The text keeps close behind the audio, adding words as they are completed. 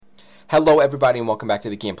Hello, everybody, and welcome back to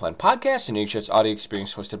the Game Plan Podcast, a New Jets audio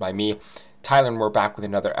experience hosted by me, Tyler, and we're back with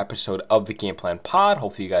another episode of the Game Plan Pod.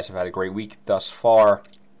 Hopefully, you guys have had a great week thus far.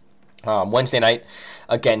 Wednesday night,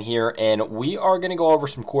 again here, and we are going to go over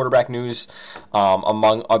some quarterback news,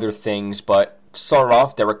 among other things, but to start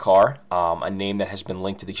off, Derek Carr, a name that has been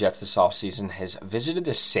linked to the Jets this offseason, has visited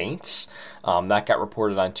the Saints. That got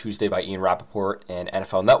reported on Tuesday by Ian Rappaport and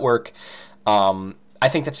NFL Network. I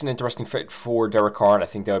think that's an interesting fit for Derek Carr, and I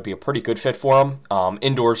think that would be a pretty good fit for him.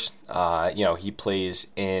 Indoors, he plays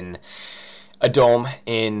in a dome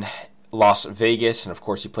in Las Vegas, and of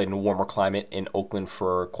course he played in a warmer climate in Oakland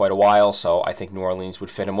for quite a while, so I think New Orleans would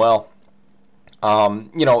fit him well.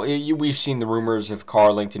 We've seen the rumors of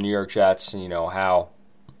Carr linked to New York Jets, and how,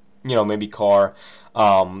 maybe Carr,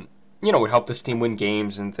 would help this team win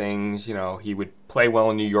games and things. He would play well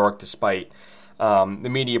in New York despite the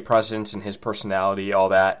media presence and his personality, all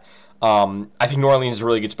that. I think New Orleans is a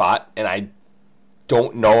really good spot, and I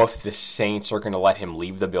don't know if the Saints are going to let him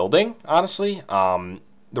leave the building, honestly.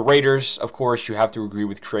 The Raiders, of course, you have to agree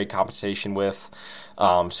with trade compensation with,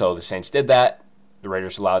 so the Saints did that. The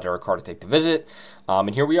Raiders allowed Derek Carr to take the visit,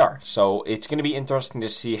 and here we are. So it's going to be interesting to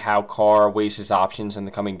see how Carr weighs his options in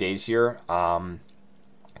the coming days here.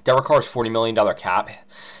 Derek Carr's $40 million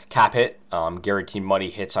cap hit, guaranteed money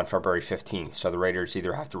hits on February 15th. So the Raiders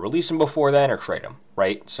either have to release him before then or trade him,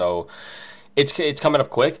 right? So it's coming up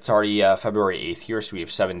quick. It's already February 8th here, so we have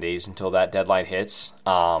 7 days until that deadline hits.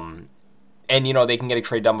 And, they can get a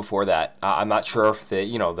trade done before that. I'm not sure if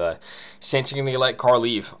the Saints are going to let Carr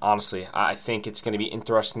leave, honestly. I think it's going to be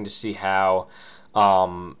interesting to see how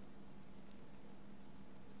the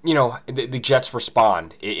Jets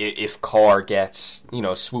respond if Carr gets,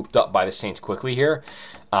 swooped up by the Saints quickly here.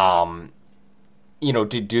 Do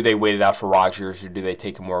they wait it out for Rodgers, or do they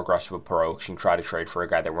take a more aggressive approach and try to trade for a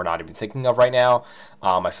guy that we're not even thinking of right now?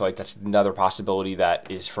 I feel like that's another possibility that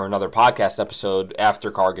is for another podcast episode after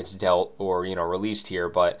Carr gets dealt or, released here.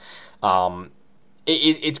 But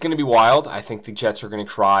it's going to be wild. I think the Jets are going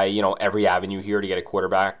to try, every avenue here to get a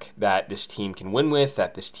quarterback that this team can win with,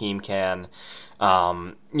 that this team can,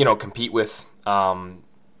 compete with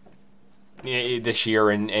this year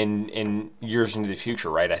and years into the future,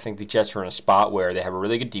 right? I think the Jets are in a spot where they have a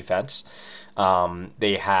really good defense.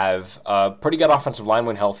 They have a pretty good offensive line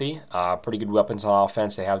when healthy, pretty good weapons on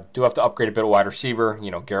offense. They do have to upgrade a bit of wide receiver.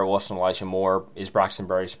 Garrett Wilson, Elijah Moore. Is Braxton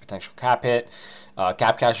Berrios a potential cap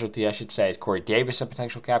casualty, I should say? Is Corey Davis a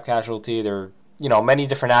potential cap casualty? There are, many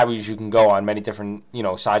different avenues you can go on, many different,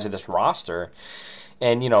 sides of this roster.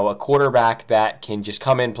 And, a quarterback that can just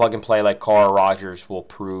come in, plug and play like Carr or Rodgers will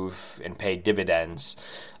prove and pay dividends,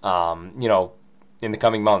 in the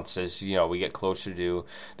coming months as, we get closer to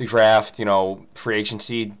the draft, free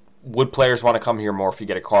agency. Would players want to come here more if you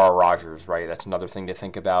get a Carr or Rodgers, right? That's another thing to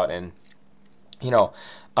think about. And,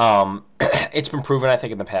 it's been proven, I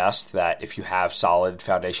think, in the past that if you have solid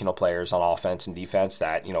foundational players on offense and defense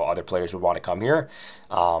that, other players would want to come here.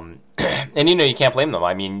 And, you can't blame them.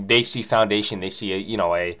 I mean, they see foundation, they see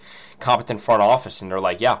a competent front office, and they're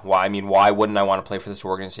like, yeah, well, I mean, why wouldn't I want to play for this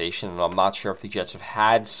organization? And I'm not sure if the Jets have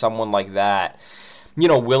had someone like that,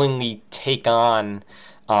 willingly take on,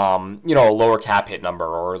 a lower cap hit number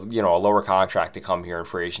or, a lower contract to come here in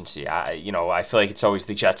free agency. I feel like it's always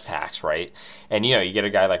the Jets tax, right? And, you get a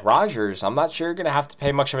guy like Rodgers, I'm not sure you're going to have to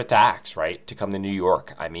pay much of a tax, right, to come to New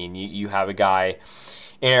York. I mean, you have a guy,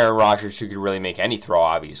 Aaron Rodgers, who could really make any throw,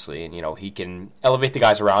 obviously, and, he can elevate the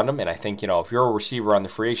guys around him. And I think, if you're a receiver on the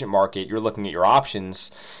free agent market, you're looking at your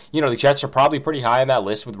options, the Jets are probably pretty high on that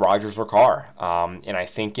list with Rodgers or Carr. And I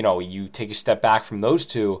think, you take a step back from those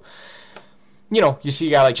two, you see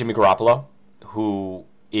a guy like Jimmy Garoppolo, who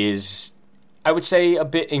is, I would say, a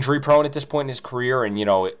bit injury prone at this point in his career, and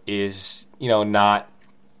is not,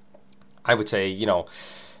 I would say,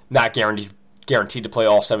 not guaranteed to play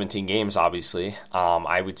all 17 games. Obviously,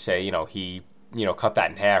 I would say he cut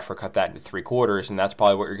that in half or cut that into 3/4, and that's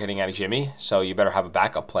probably what you're getting out of Jimmy. So you better have a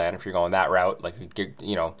backup plan if you're going that route, like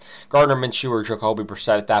Gardner Minshew or Jacoby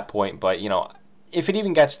Brissett at that point. But if it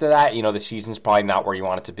even gets to that, the season's probably not where you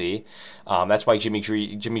want it to be. That's why Jimmy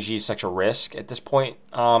G is such a risk at this point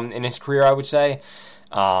in his career, I would say.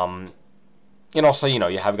 And also,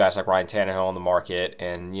 you have guys like Ryan Tannehill on the market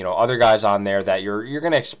and, other guys on there that you're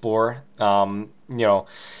going to explore,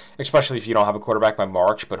 especially if you don't have a quarterback by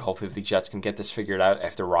March. But hopefully the Jets can get this figured out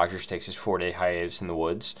after Rodgers takes his 4-day hiatus in the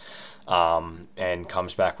woods and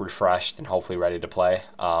comes back refreshed and hopefully ready to play.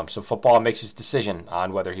 So football makes his decision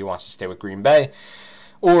on whether he wants to stay with Green Bay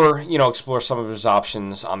or, explore some of his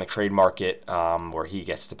options on the trade market where he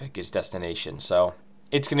gets to pick his destination. So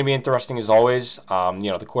it's going to be interesting as always.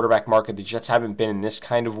 The quarterback market, the Jets haven't been in this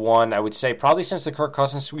kind of one, I would say, probably since the Kirk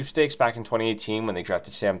Cousins sweepstakes back in 2018 when they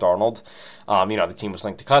drafted Sam Darnold. The team was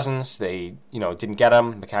linked to Cousins. They, didn't get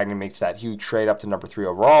him. McCagnon makes that huge trade up to number 3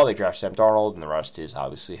 overall. They draft Sam Darnold, and the rest is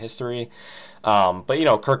obviously history.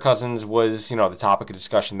 Kirk Cousins was, the topic of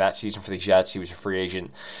discussion that season for the Jets. He was a free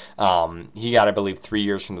agent. He got, I believe, 3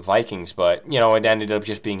 years from the Vikings, but, it ended up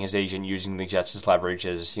just being his agent using the Jets as leverage,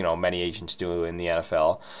 as, many agents do in the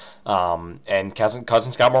NFL. And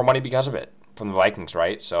Cousins got more money because of it from the Vikings,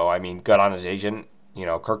 right? So, good on his agent.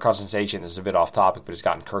 Kirk Cousins' agent is a bit off topic, but has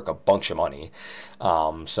gotten Kirk a bunch of money.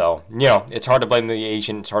 It's hard to blame the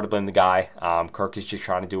agent. It's hard to blame the guy. Kirk is just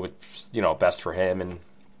trying to do what's, best for him and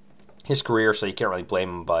his career, so you can't really blame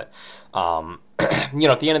him. But,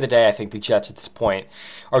 at the end of the day, I think the Jets at this point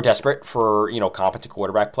are desperate for, competent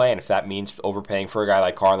quarterback play. And if that means overpaying for a guy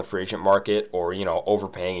like Carr in the free agent market or,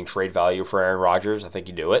 overpaying in trade value for Aaron Rodgers, I think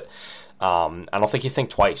you do it. I don't think you think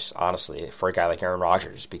twice, honestly, for a guy like Aaron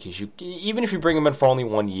Rodgers, because even if you bring him in for only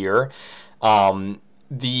 1 year,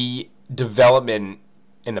 the development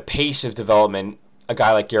and the pace of development a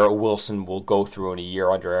guy like Garrett Wilson will go through in a year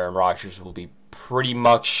under Aaron Rodgers will be pretty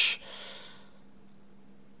much,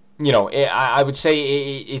 I would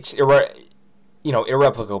say it's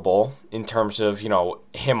irreplicable in terms of,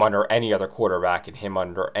 him under any other quarterback and him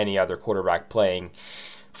under any other quarterback playing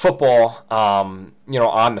football, on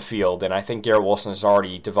the field. And I think Garrett Wilson is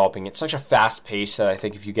already developing at such a fast pace that I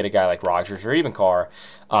think if you get a guy like Rodgers or even Carr,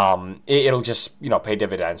 it'll just, pay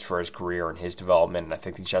dividends for his career and his development. And I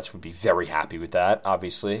think the Jets would be very happy with that,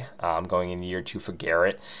 obviously, going into year 2 for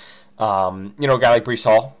Garrett. A guy like Breece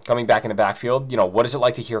Hall coming back in the backfield, what is it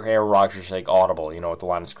like to hear Aaron Rodgers audible, at the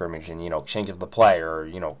line of scrimmage and, change up the play or,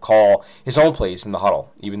 call his own plays in the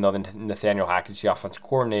huddle? Even though Nathaniel Hackett's the offensive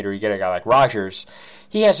coordinator, you get a guy like Rodgers,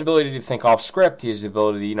 he has the ability to think off script. He has the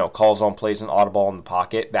ability to, call his own plays and audible in the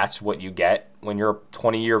pocket. That's what you get when you're a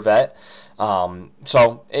 20-year vet.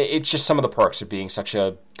 So it's just some of the perks of being such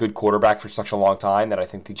a good quarterback for such a long time that I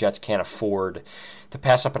think the Jets can't afford to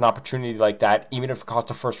pass up an opportunity like that, even if it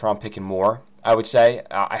costs a first-round pick and more, I would say.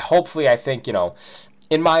 I think,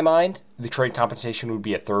 in my mind, the trade compensation would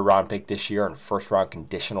be a third-round pick this year and a first-round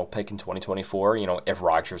conditional pick in 2024, if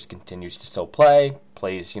Rodgers continues to still plays,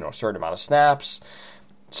 a certain amount of snaps,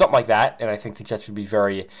 something like that. And I think the Jets would be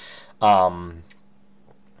very... I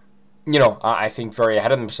think very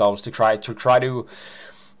ahead of themselves to try to,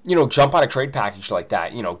 jump on a trade package like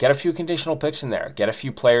that. Get a few conditional picks in there. Get a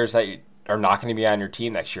few players that are not going to be on your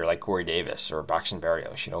team next year, like Corey Davis or Braxton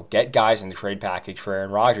Berrios. Get guys in the trade package for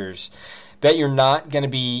Aaron Rodgers that you're not going to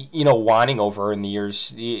be, whining over in the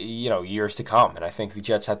years to come. And I think the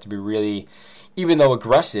Jets have to be really, even though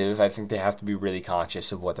aggressive, I think they have to be really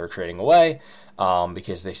conscious of what they're trading away,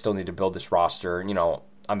 because they still need to build this roster,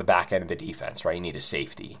 on the back end of the defense, right? You need a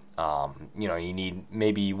safety. You need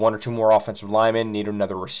maybe 1 or 2 more offensive linemen, need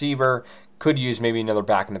another receiver, could use maybe another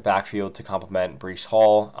back in the backfield to complement Breece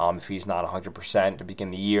Hall if he's not 100% to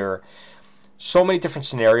begin the year. So many different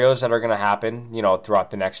scenarios that are going to happen,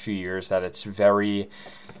 throughout the next few years that it's very,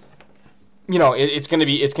 it's going to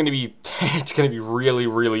be really,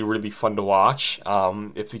 really, really fun to watch.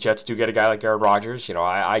 If the Jets do get a guy like Aaron Rodgers,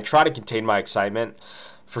 I try to contain my excitement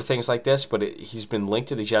for things like this, but he's been linked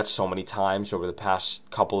to the Jets so many times over the past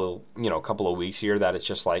couple of weeks here that it's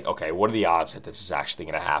just like, okay, what are the odds that this is actually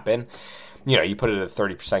going to happen? You put it at a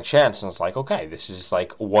 30% chance, and it's like, okay, this is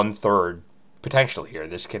like 1/3 potential here.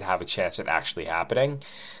 This could have a chance at actually happening,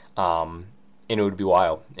 and it would be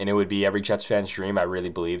wild. And it would be every Jets fan's dream, I really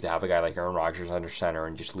believe, to have a guy like Aaron Rodgers under center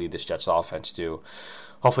and just lead this Jets offense to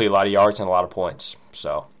hopefully a lot of yards and a lot of points.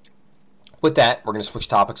 So with that, we're going to switch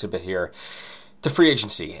topics a bit here to free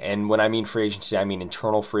agency. And when I mean free agency, I mean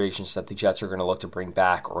internal free agents that the Jets are going to look to bring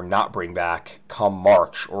back or not bring back come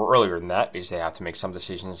March or earlier than that, because they have to make some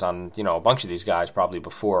decisions on, a bunch of these guys probably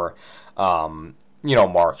before,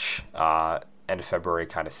 March, end of February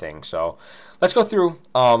kind of thing. So let's go through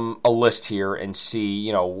a list here and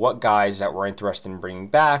see, what guys that we're interested in bringing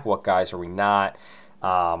back, what guys are we not.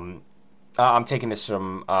 I'm taking this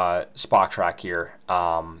from Spock Track here,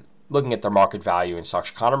 looking at their market value and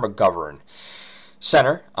such. Connor McGovern,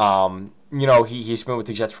 center. He's been with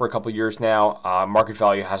the Jets for a couple of years now. Market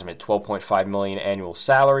value has him at $12.5 million annual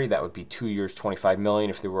salary. That would be 2 years, $25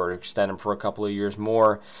 million if they were to extend him for a couple of years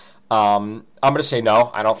more. I'm going to say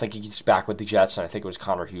no. I don't think he gets back with the Jets, and I think it was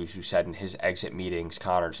Connor Hughes who said in his exit meetings,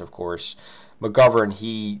 Connor's, of course,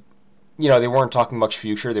 McGovern, they weren't talking much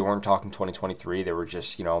future. They weren't talking 2023. They were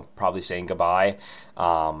just, probably saying goodbye.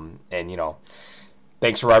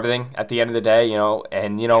 Thanks for everything at the end of the day,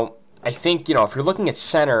 and, I think, if you're looking at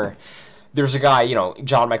center, There's a guy,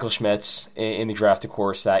 John Michael Schmitz in the draft, of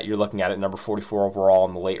course, that you're looking at number 44 overall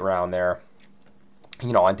in the late round there,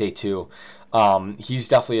 on day 2. He's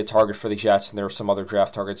definitely a target for the Jets, and there are some other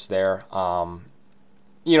draft targets there.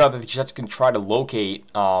 That the Jets can try to locate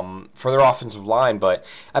for their offensive line, but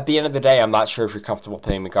at the end of the day, I'm not sure if you're comfortable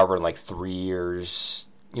paying McGovern like 3 years,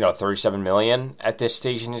 $37 million at this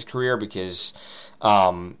stage in his career, because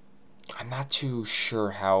I'm not too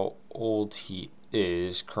sure how old he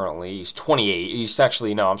is currently. He's 28. He's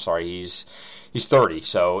actually he's 30.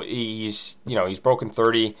 So he's broken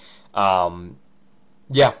 30.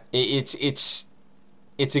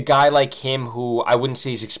 It's a guy like him who I wouldn't say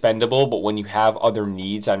he's expendable, but when you have other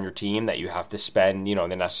needs on your team that you have to spend,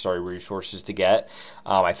 the necessary resources to get,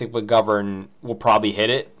 I think McGovern will probably hit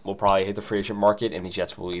it. Will probably hit the free agent market, and the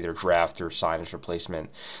Jets will either draft or sign his replacement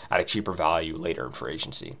at a cheaper value later in free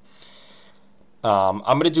agency. I'm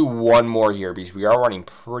going to do one more here because we are running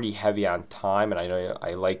pretty heavy on time, and I know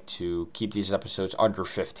I like to keep these episodes under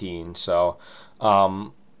 15. So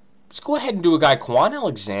let's go ahead and do a guy. Quan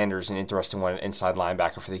Alexander's an interesting one, inside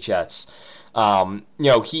linebacker for the Jets.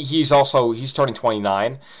 He's turning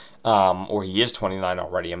 29, or he is 29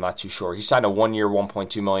 already. I'm not too sure. He signed a 1-year,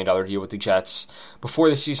 $1.2 million deal with the Jets before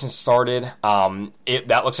the season started.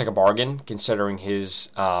 That looks like a bargain considering his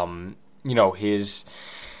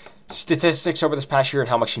statistics over this past year and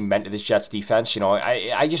how much he meant to this Jets defense.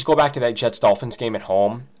 I just go back to that Jets-Dolphins game at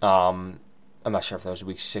home. I'm not sure if that was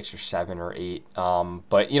week 6 or 7 or 8.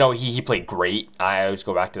 But, he played great. I always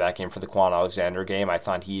go back to that game for the Quan Alexander game. I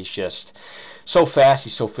thought he's just so fast.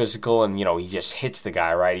 He's so physical. And, he just hits the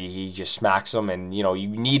guy, right? He just smacks him. And, you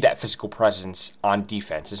need that physical presence on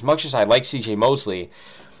defense. As much as I like C.J. Mosley,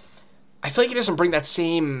 I feel like he doesn't bring that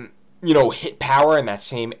same hit power and that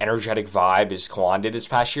same energetic vibe as Quan did this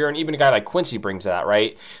past year. And even a guy like Quincy brings that,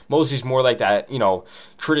 right? Mosley's more like that,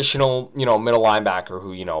 traditional, middle linebacker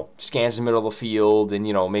who, scans the middle of the field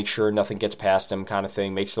and, makes sure nothing gets past him kind of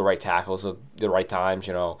thing, makes the right tackles at the right times,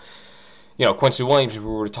 Quincy Williams, if we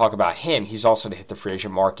were to talk about him, he's also to hit the free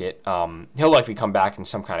agent market. He'll likely come back in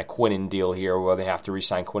some kind of Quinnen deal here where they have to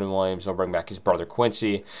re-sign Quinnen Williams. They'll bring back his brother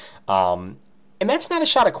Quincy. And that's not a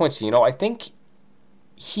shot at Quincy. I think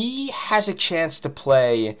he has a chance to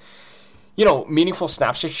play, meaningful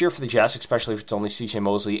snaps this year for the Jets, especially if it's only C.J.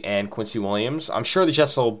 Mosley and Quincy Williams. I'm sure the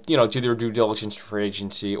Jets will, do their due diligence for free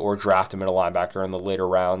agency or draft a middle linebacker in the later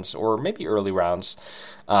rounds or maybe early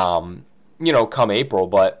rounds, come April.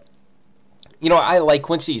 But, I like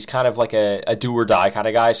Quincy. He's kind of like a do-or-die kind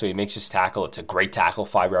of guy, so he makes his tackle. It's a great tackle,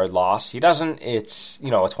 5-yard loss. He doesn't. It's, a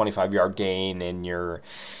 25-yard gain, and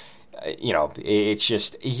it's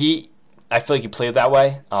just I feel like he played that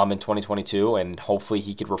way in 2022, and hopefully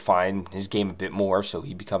he could refine his game a bit more so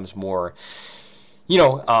he becomes more,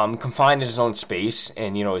 confined in his own space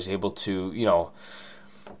and, is able to,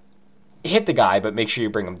 hit the guy, but make sure you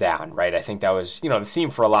bring him down, right? I think that was, the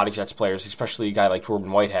theme for a lot of Jets players, especially a guy like Jordan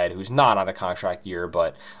Whitehead, who's not on a contract year,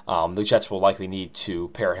 but the Jets will likely need to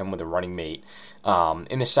pair him with a running mate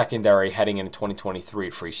in the secondary heading into 2023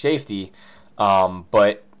 at free safety.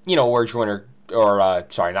 But, where Joyner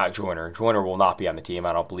will not be on the team,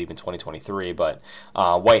 I don't believe, in 2023, but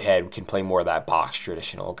Whitehead can play more of that box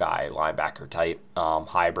traditional guy, linebacker type,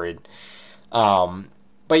 hybrid.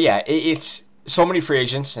 But yeah, it's so many free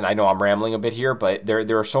agents, and I know I'm rambling a bit here, but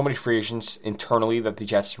there are so many free agents internally that the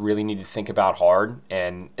Jets really need to think about hard,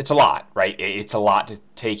 and it's a lot, right? It's a lot to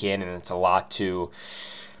take in, and it's a lot to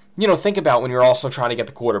think about when you're also trying to get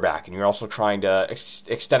the quarterback and you're also trying to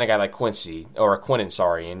extend a guy like Quincy or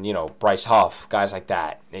Quinnen, and, Bryce Huff, guys like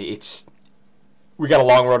that. We got a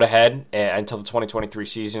long road ahead until the 2023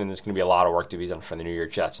 season, and there's going to be a lot of work to be done for the New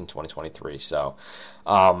York Jets in 2023. So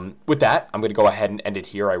with that, I'm going to go ahead and end it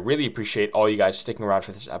here. I really appreciate all you guys sticking around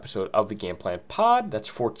for this episode of the Game Plan Pod. That's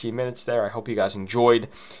 14 minutes there. I hope you guys enjoyed.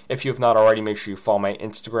 If you have not already, make sure you follow my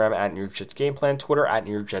Instagram at New York Jets Game Plan, Twitter at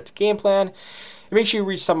New York Jets Game Plan. And make sure you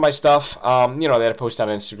read some of my stuff, that I post on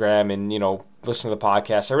Instagram and, listen to the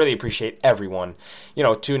podcast. I really appreciate everyone,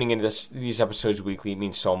 tuning into these episodes weekly. It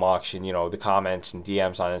means so much. And, the comments and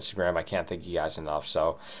DMs on Instagram, I can't thank you guys enough.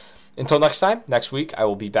 So until next time, next week, I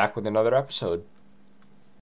will be back with another episode.